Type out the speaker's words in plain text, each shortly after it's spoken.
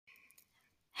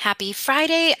Happy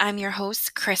Friday. I'm your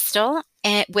host, Crystal,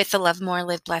 with the Love More,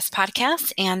 Live Blessed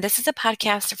podcast. And this is a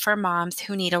podcast for moms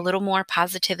who need a little more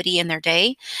positivity in their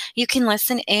day. You can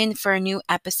listen in for a new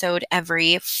episode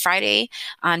every Friday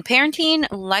on parenting,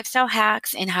 lifestyle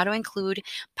hacks, and how to include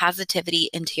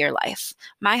positivity into your life.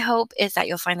 My hope is that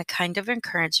you'll find the kind of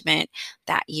encouragement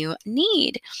that you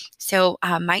need. So,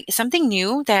 something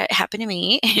new that happened to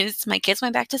me is my kids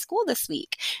went back to school this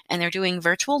week and they're doing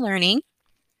virtual learning.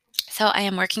 So I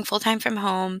am working full time from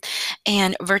home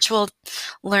and virtual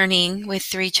learning with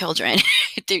three children,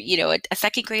 a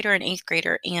second grader, an eighth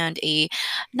grader, and a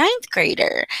ninth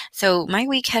grader. So my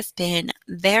week has been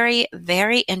very,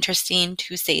 very interesting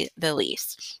to say the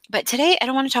least. But today I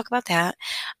don't want to talk about that.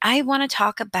 I want to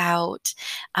talk about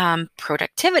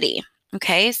productivity.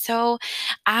 Okay, so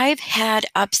I've had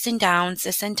ups and downs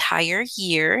this entire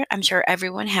year. I'm sure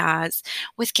everyone has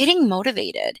with getting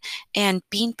motivated and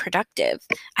being productive.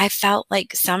 I felt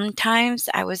like sometimes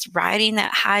I was riding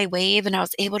that high wave and I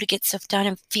was able to get stuff done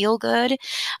and feel good,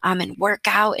 and work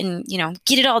out and,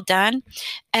 get it all done.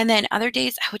 And then other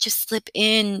days I would just slip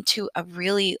into a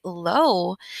really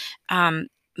low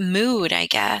mood, I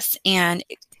guess, and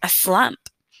a slump,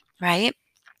 right?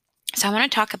 So I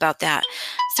want to talk about that.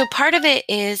 So part of it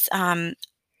is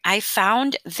I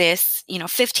found this,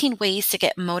 15 ways to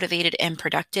get motivated and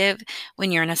productive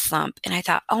when you're in a slump. And I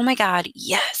thought, oh my God,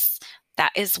 yes,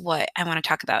 that is what I want to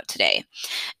talk about today.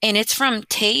 And it's from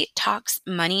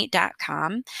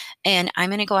TayTalksMoney.com. And I'm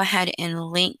going to go ahead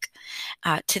and link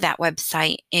to that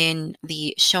website in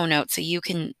the show notes so you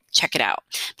can check it out.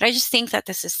 But I just think that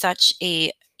this is such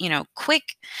a,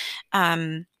 quick,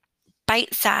 bite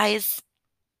size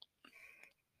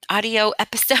audio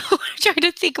episode. I'm trying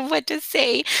to think of what to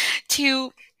say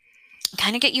to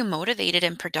kind of get you motivated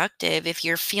and productive if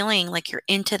you're feeling like you're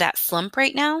into that slump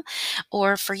right now,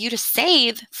 or for you to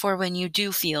save for when you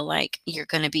do feel like you're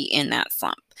going to be in that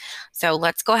slump. So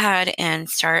let's go ahead and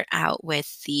start out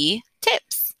with the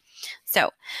tips.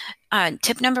 So,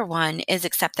 tip number one is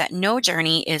accept that no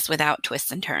journey is without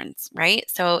twists and turns, right?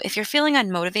 So, if you're feeling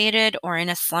unmotivated or in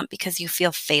a slump because you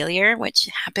feel failure, which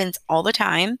happens all the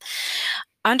time,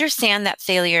 understand that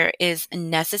failure is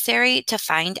necessary to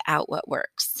find out what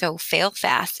works. So fail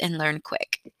fast and learn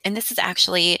quick. And this is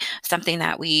actually something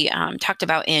that we talked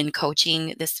about in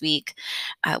coaching this week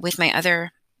with my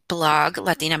other blog,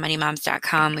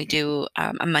 LatinaMoneyMoms.com. We do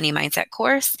a money mindset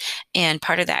course, and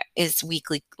part of that is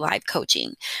weekly live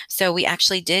coaching. So we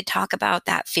actually did talk about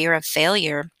that fear of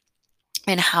failure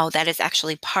and how that is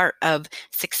actually part of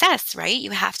success, right?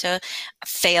 You have to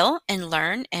fail and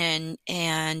learn, and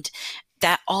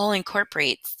that all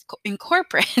incorporates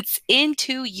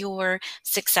into your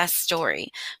success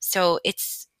story. So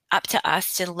it's up to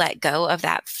us to let go of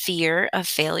that fear of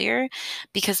failure,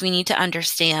 because we need to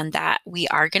understand that we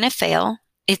are going to fail.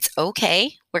 It's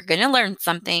okay. We're going to learn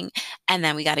something, and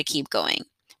then we got to keep going,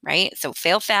 right? So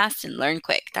fail fast and learn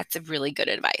quick. That's a really good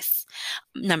advice.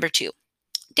 Number two,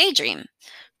 daydream.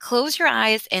 Close your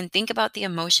eyes and think about the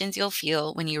emotions you'll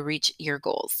feel when you reach your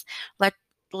goals.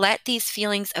 Let these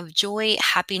feelings of joy,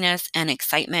 happiness, and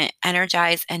excitement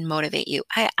energize and motivate you.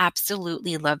 I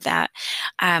absolutely love that.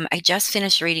 I just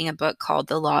finished reading a book called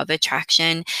The Law of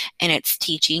Attraction and its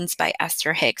teachings by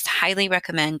Esther Hicks. Highly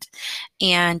recommend.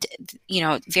 And,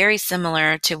 very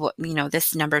similar to what,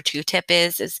 this number two tip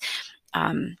is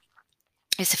a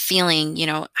feeling,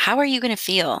 how are you going to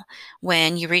feel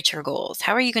when you reach your goals?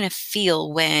 How are you going to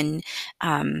feel when,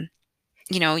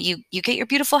 you get your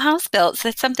beautiful house built? So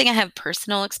that's something I have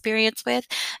personal experience with.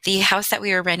 The house that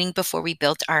we were renting before we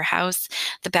built our house,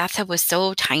 the bathtub was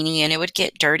so tiny and it would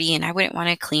get dirty and I wouldn't want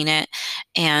to clean it.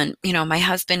 And, my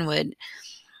husband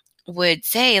would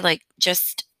say, like,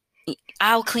 just,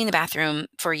 I'll clean the bathroom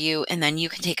for you and then you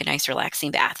can take a nice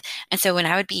relaxing bath. And so when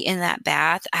I would be in that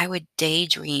bath, I would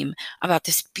daydream about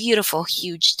this beautiful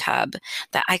huge tub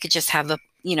that I could just have a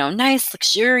nice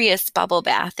luxurious bubble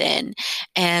bath in.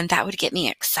 And that would get me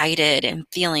excited and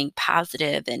feeling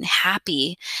positive and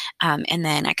happy. And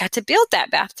then I got to build that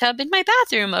bathtub in my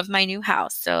bathroom of my new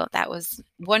house. So that was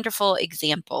a wonderful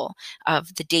example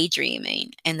of the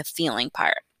daydreaming and the feeling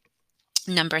part.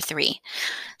 Number three,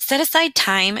 set aside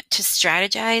time to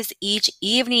strategize each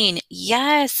evening.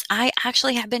 Yes, I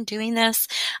actually have been doing this.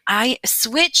 I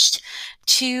switched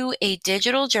to a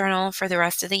digital journal for the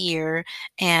rest of the year,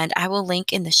 and I will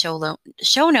link in the show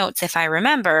notes if I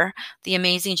remember the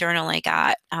amazing journal I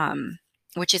got,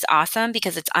 which is awesome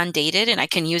because it's undated and I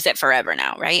can use it forever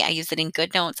now, right? I use it in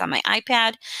GoodNotes on my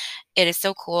iPad. It is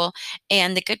so cool.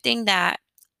 And the good thing that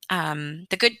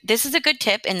this is a good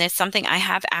tip, and this is something I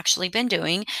have actually been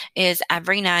doing, is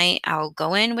every night I'll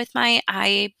go in with my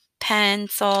iPad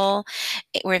pencil,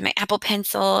 with my Apple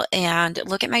Pencil, and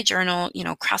look at my journal,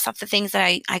 cross off the things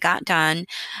that I got done,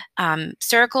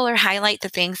 circle or highlight the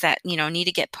things that, need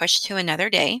to get pushed to another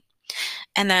day,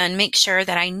 and then make sure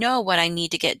that I know what I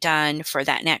need to get done for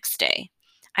that next day.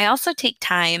 I also take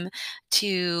time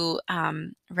to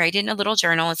write in a little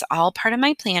journal. It's all part of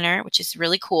my planner, which is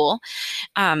really cool.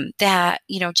 That,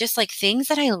 just like things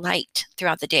that I liked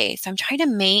throughout the day. So I'm trying to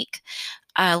make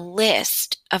a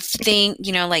list of things,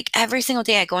 like every single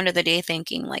day I go into the day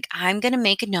thinking, like, I'm going to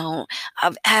make a note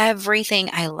of everything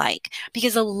I like.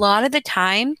 Because a lot of the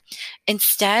time,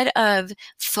 instead of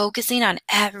focusing on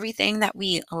everything that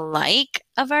we like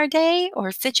of our day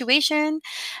or situation,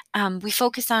 we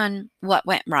focus on what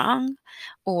went wrong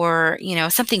or,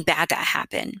 something bad that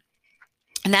happened.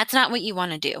 And that's not what you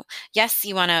want to do. Yes,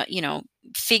 you want to,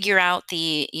 figure out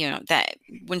that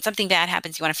when something bad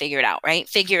happens, you want to figure it out, right?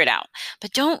 Figure it out.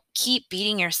 But don't keep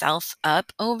beating yourself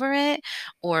up over it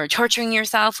or torturing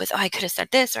yourself with, oh, I could have said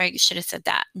this or I should have said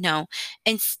that. No.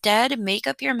 Instead, make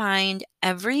up your mind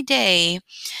every day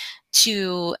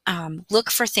to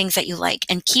look for things that you like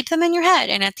and keep them in your head.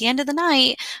 And at the end of the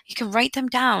night, you can write them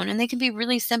down. And they can be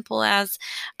really simple as,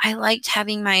 I liked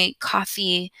having my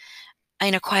coffee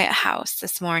in a quiet house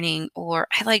this morning, or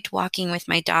I liked walking with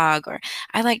my dog, or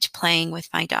I liked playing with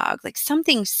my dog, like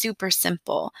something super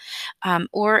simple.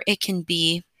 Or it can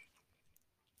be,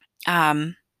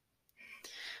 it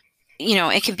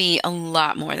can be a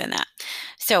lot more than that.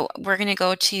 So we're going to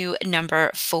go to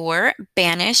number 4,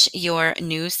 banish your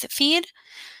news feed.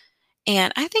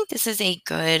 And I think this is a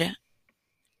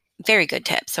very good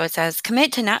tip. So it says,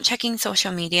 commit to not checking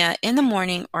social media in the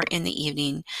morning or in the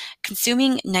evening.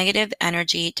 Consuming negative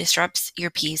energy disrupts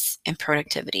your peace and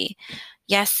productivity.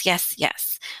 Yes, yes,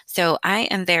 yes. So I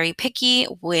am very picky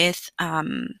with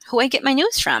who I get my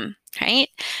news from, right?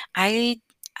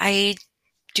 I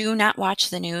do not watch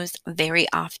the news very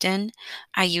often.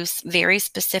 I use very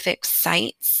specific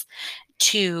sites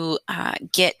to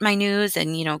get my news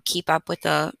and, keep up with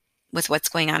what's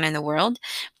going on in the world.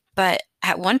 But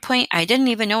at one point, I didn't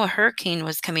even know a hurricane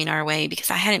was coming our way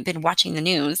because I hadn't been watching the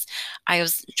news. I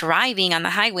was driving on the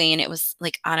highway and it was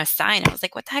like on a sign. I was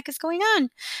like, what the heck is going on?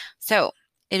 So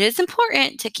it is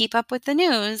important to keep up with the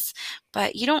news,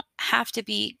 but you don't have to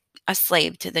be a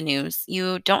slave to the news.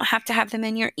 You don't have to have them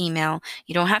in your email.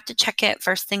 You don't have to check it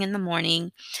first thing in the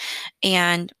morning.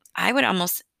 And I would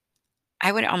almost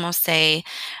say,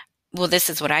 well, this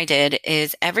is what I did,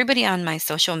 is everybody on my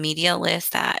social media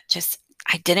list that just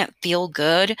I didn't feel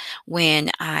good when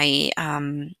I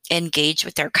engaged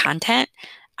with their content,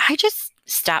 I just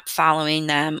stopped following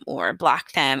them or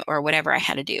blocked them or whatever I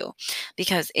had to do,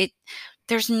 because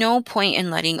there's no point in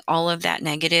letting all of that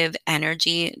negative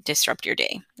energy disrupt your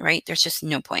day, right? There's just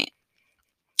no point.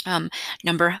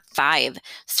 Number 5,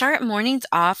 start mornings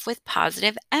off with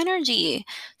positive energy.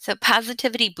 So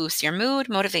positivity boosts your mood,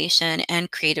 motivation, and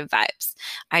creative vibes.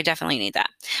 I definitely need that.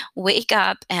 Wake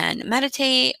up and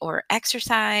meditate or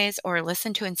exercise or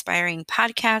listen to inspiring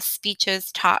podcasts,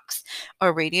 speeches, talks,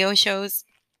 or radio shows.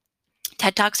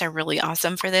 TED Talks are really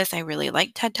awesome for this. I really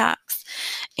like TED Talks.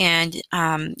 And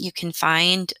you can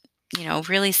find,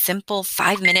 really simple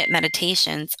 5-minute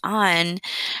meditations on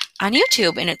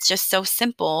YouTube, and it's just so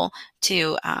simple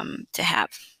to have.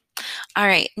 All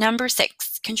right, number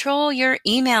 6, control your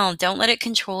email. Don't let it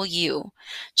control you.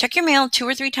 Check your mail 2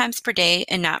 or 3 times per day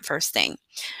and not first thing.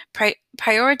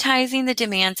 Prioritizing the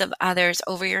demands of others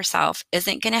over yourself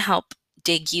isn't going to help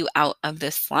dig you out of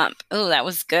this slump. Oh, that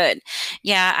was good.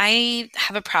 Yeah, I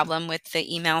have a problem with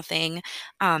the email thing.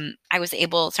 I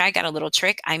got a little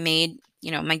trick. I made,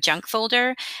 my junk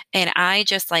folder, and I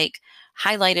just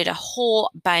highlighted a whole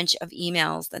bunch of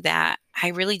emails that I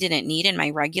really didn't need in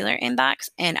my regular inbox,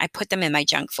 and I put them in my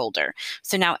junk folder.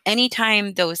 So now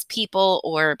anytime those people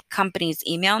or companies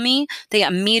email me, they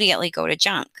immediately go to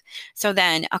junk. So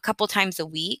then a couple times a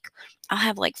week, I'll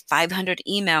have 500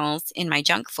 emails in my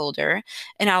junk folder,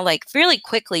 and I'll really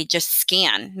quickly just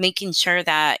scan, making sure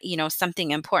that,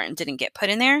 something important didn't get put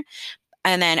in there.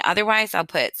 And then otherwise I'll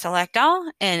put select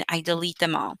all and I delete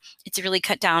them all. It's really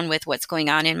cut down with what's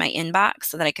going on in my inbox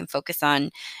so that I can focus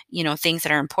on, things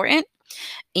that are important,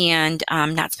 and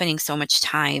not spending so much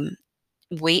time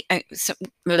so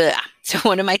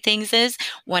one of my things is,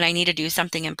 when I need to do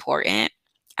something important,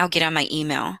 I'll get on my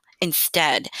email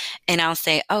instead, and I'll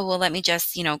say, oh, well, let me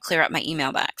just, clear up my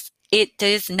email box. It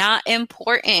is not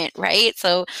important, right?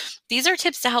 So these are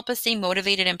tips to help us stay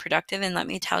motivated and productive. And let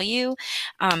me tell you,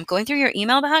 going through your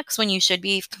email box when you should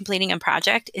be completing a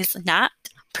project is not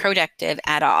productive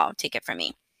at all. Take it from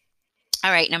me.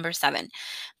 All right, number 7,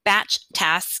 batch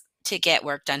tasks to get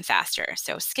work done faster.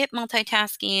 So skip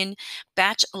multitasking,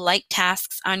 batch light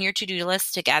tasks on your to-do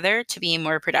list together to be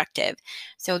more productive.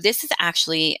 So this is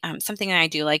actually something that I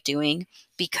do like doing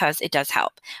because it does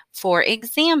help. For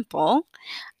example,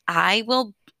 I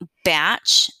will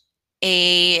batch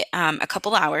a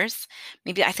couple hours,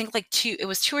 maybe I think like it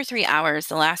was 2 or 3 hours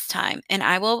the last time, and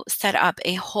I will set up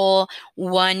a whole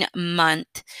 1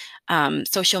 month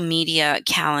social media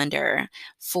calendar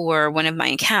for one of my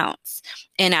accounts.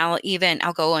 And I'll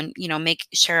go and, make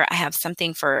sure I have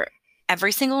something for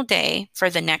every single day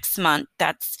for the next month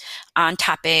that's on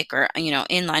topic or,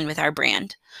 in line with our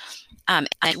brand.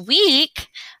 At week,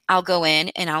 I'll go in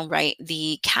and I'll write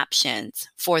the captions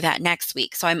for that next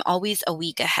week. So I'm always a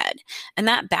week ahead. And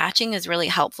that batching is really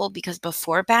helpful because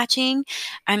before batching,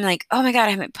 I'm like, oh my God, I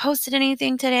haven't posted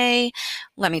anything today.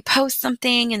 Let me post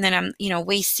something. And then I'm,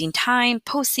 wasting time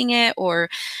posting it or,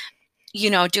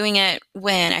 doing it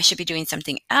when I should be doing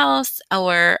something else,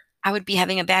 or I would be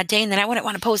having a bad day and then I wouldn't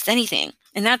want to post anything.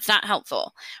 And that's not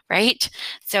helpful, right?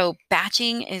 So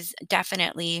batching is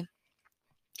definitely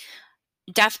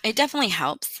it definitely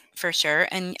helps for sure.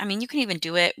 And I mean, you can even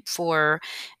do it for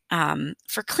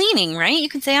cleaning, right? You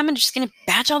can say, I'm just going to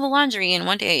batch all the laundry in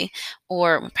one day,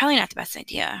 or probably not the best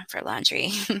idea for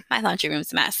laundry. My laundry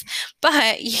room's a mess,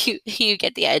 but you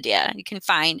get the idea. You can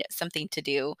find something to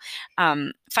do,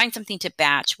 find something to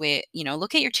batch with,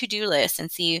 look at your to-do list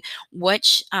and see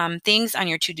which things on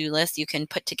your to-do list you can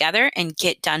put together and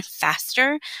get done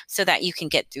faster so that you can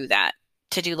get through that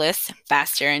to-do list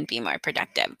faster and be more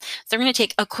productive. So we're going to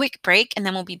take a quick break and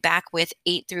then we'll be back with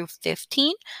 8 through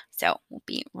 15. So we'll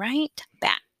be right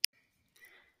back.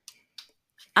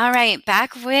 All right,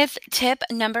 back with tip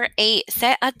number 8.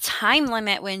 Set a time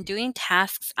limit when doing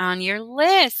tasks on your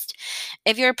list.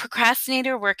 If you're a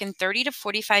procrastinator, work in 30 to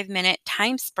 45-minute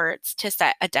time spurts to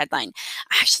set a deadline.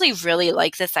 I actually really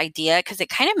like this idea because it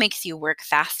kind of makes you work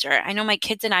faster. I know my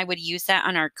kids and I would use that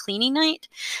on our cleaning night.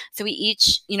 So we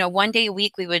each, one day a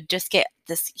week, we would just get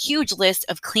this huge list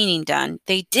of cleaning done.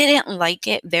 They didn't like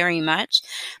it very much,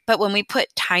 but when we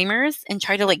put timers and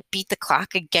try to like beat the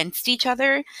clock against each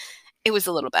other, it was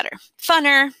a little better,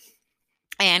 funner,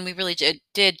 and we really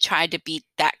did try to beat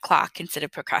that clock instead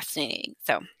of procrastinating.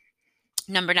 So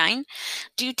number 9,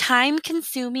 do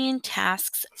time-consuming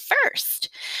tasks first.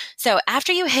 So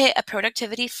after you hit a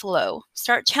productivity flow,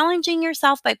 start challenging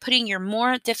yourself by putting your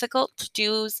more difficult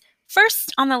to-dos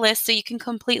first on the list so you can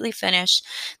completely finish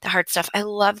the hard stuff. I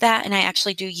love that, and I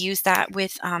actually do use that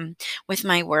with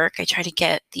my work. I try to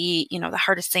get the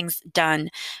hardest things done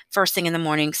first thing in the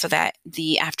morning so that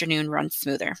the afternoon runs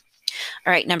smoother.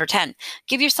 All right, number 10,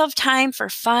 give yourself time for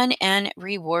fun and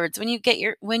rewards. When you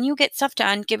get stuff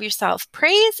done, give yourself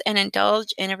praise and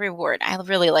indulge in a reward. I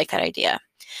really like that idea.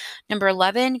 Number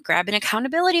 11, grab an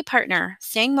accountability partner.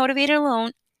 Staying motivated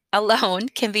alone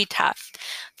can be tough.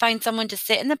 Find someone to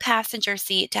sit in the passenger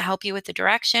seat to help you with the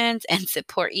directions and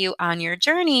support you on your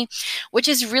journey, which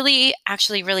is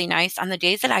actually really nice. On the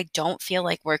days that I don't feel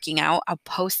like working out, I'll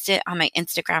post it on my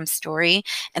Instagram story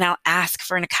and I'll ask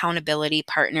for an accountability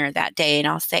partner that day. And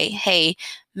I'll say, hey,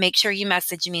 make sure you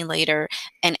message me later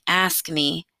and ask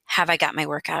me, have I got my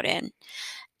workout in?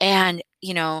 And,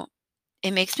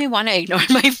 it makes me want to ignore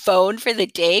my phone for the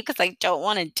day because I don't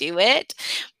want to do it.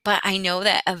 But I know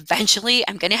that eventually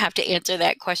I'm going to have to answer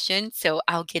that question. So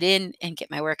I'll get in and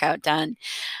get my workout done.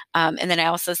 And then I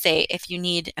also say, if you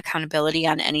need accountability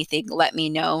on anything, let me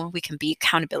know. We can be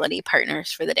accountability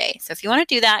partners for the day. So if you want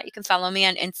to do that, you can follow me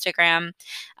on Instagram.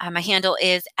 My handle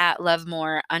is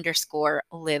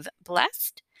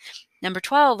 @lovemore_liveblessed. Number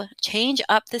 12, change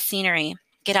up the scenery.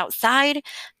 Get outside,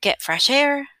 get fresh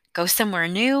air, go somewhere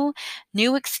new.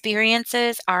 New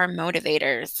experiences are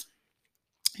motivators.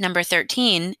 Number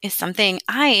 13 is something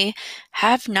I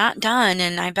have not done,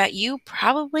 and I bet you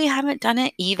probably haven't done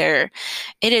it either.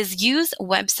 It is use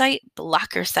website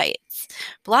blocker sites.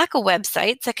 Block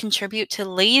websites that contribute to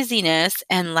laziness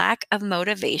and lack of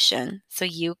motivation so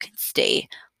you can stay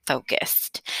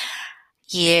focused.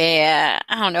 Yeah,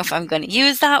 I don't know if I'm going to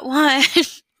use that one,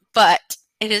 but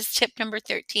it is tip number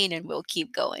 13 and we'll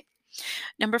keep going.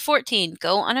 Number 14,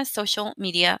 go on a social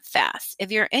media fast. If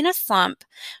you're in a slump,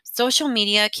 social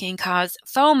media can cause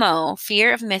FOMO,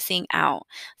 fear of missing out.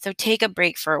 So take a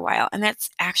break for a while. And that's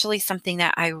actually something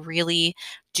that I really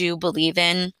do believe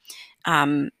in,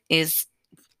 is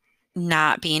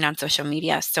not being on social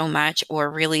media so much,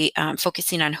 or really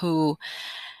focusing on who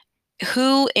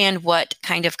and what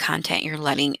kind of content you're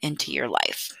letting into your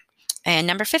life. And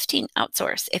number 15,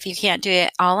 outsource. If you can't do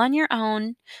it all on your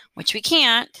own, which we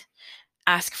can't,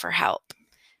 ask for help,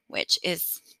 which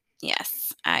is,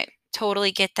 yes,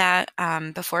 totally get that.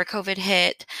 Before COVID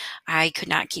hit, I could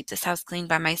not keep this house clean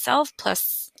by myself,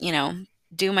 plus,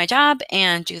 do my job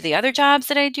and do the other jobs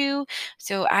that I do.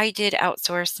 So I did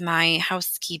outsource my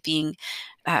housekeeping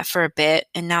for a bit.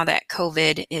 And now that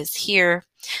COVID is here,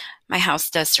 my house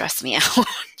does stress me out,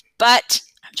 but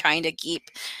I'm trying to keep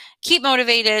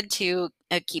motivated to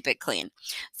keep it clean.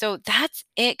 So that's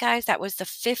it, guys. That was the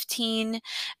 15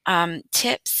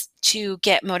 tips to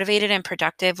get motivated and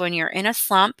productive when you're in a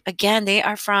slump. Again, they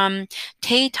are from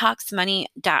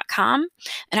taytalksmoney.com.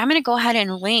 And I'm going to go ahead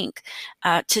and link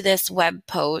to this web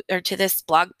post or to this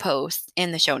blog post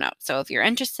in the show notes. So if you're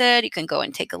interested, you can go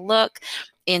and take a look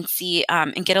and see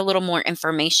and get a little more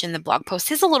information. The blog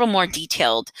post is a little more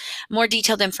detailed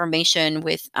information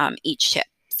with each tip.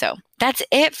 So that's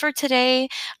it for today.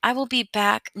 I will be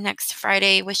back next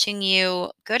Friday wishing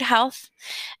you good health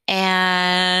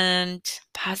and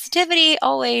positivity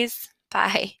always.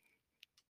 Bye.